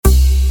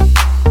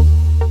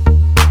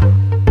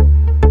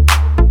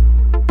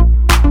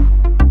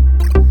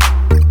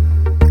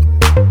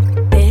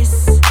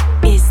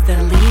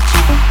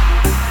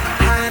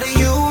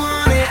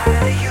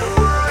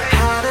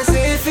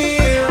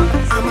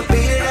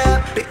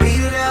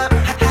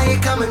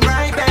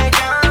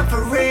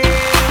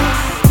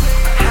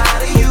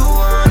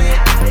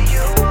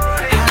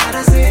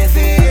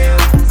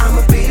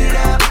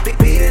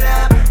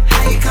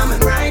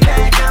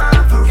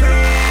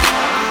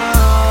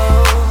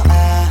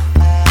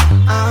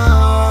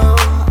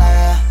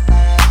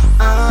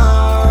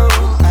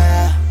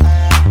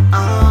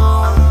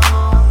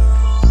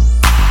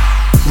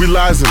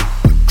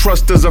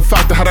trust is a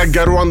factor. How'd I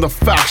get her on the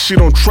fact? She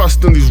don't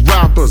trust in these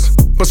rappers.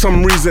 For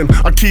some reason,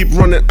 I keep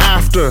running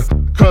after,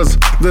 cause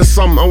there's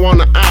something I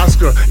wanna ask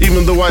her,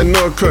 even though I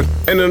know it could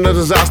end in a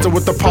disaster,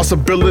 with the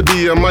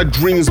possibility of my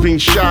dreams being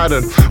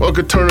shattered. Or it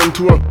could turn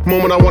into a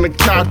moment I wanna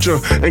capture,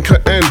 and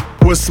could end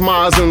with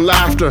smiles and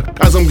laughter.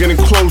 As I'm getting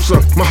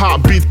closer, my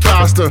heart beats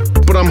faster,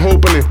 but I'm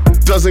hoping it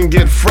doesn't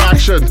get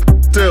fractured.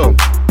 Still,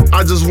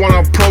 I just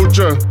wanna approach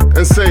her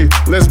and say,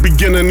 let's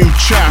begin a new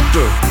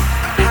chapter.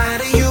 How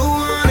do you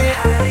want it?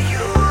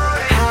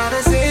 How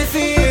does it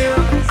feel?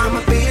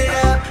 I'ma beat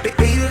it up,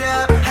 beat it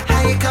up.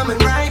 How you coming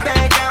right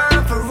back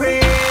on for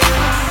real?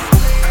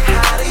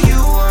 How do you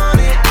want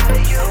it?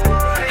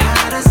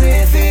 How does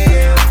it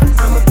feel?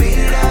 I'ma beat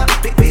it up,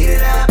 beat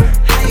it up.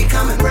 How you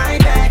coming right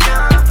back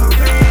on for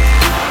real?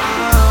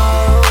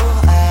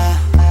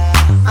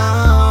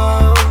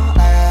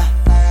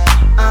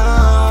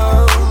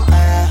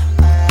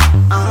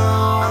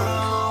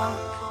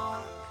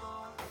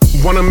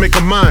 Wanna make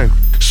a mine,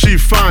 she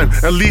fine,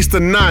 at least a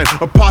 9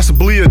 or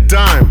possibly a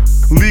dime.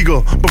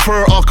 Legal, but for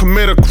her I'll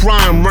commit a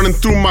crime, running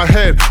through my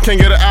head, can't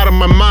get it out of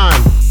my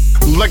mind.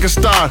 Like a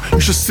star, you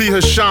should see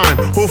her shine.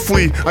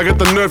 Hopefully I get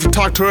the nerve to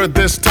talk to her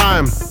this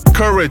time.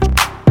 Courage,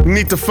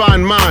 need to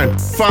find mine.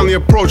 Finally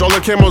approach, all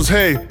that came was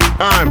hey,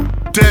 I'm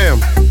damn.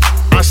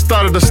 I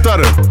started to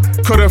stutter,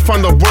 couldn't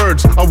find the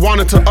words I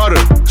wanted to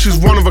utter. She's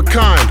one of a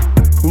kind,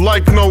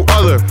 like no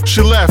other.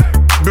 She left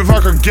before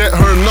I could get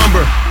her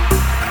number.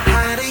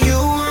 How do you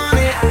want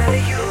it?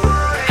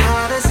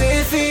 How does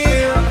it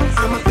feel?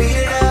 I'ma beat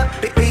it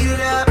up, beat it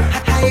up.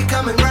 How you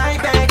coming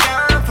right back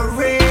on for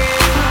real?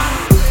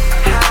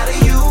 How do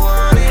you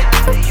want it?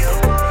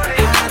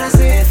 How does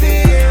it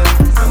feel?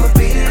 I'ma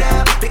beat it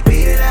up,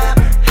 beat it up.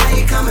 How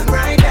you coming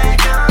right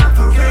back on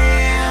for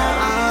real?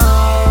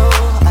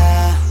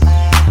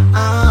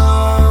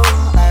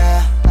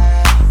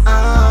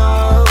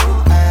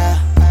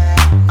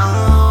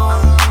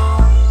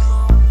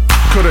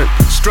 Couldn't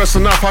stress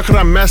enough, how could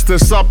I mess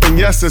this up? And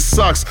yes, it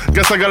sucks,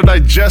 guess I gotta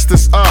digest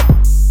this up.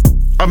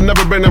 I've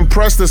never been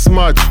impressed this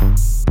much,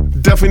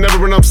 definitely never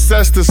been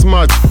obsessed this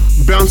much.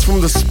 Bounced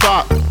from the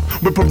spot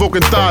with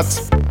provoking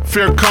thoughts,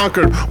 fear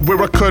conquered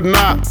where I could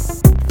not.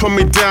 Put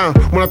me down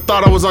when I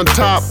thought I was on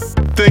top,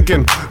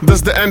 thinking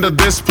this the end of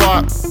this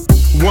plot.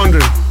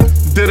 Wondering,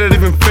 did it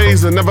even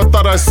faze her? Never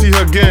thought I'd see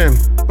her again.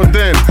 But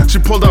then she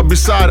pulled up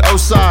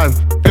outside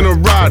in a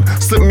ride,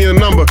 slipped me a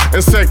number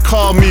and said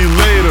call me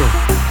later.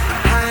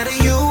 How do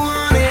you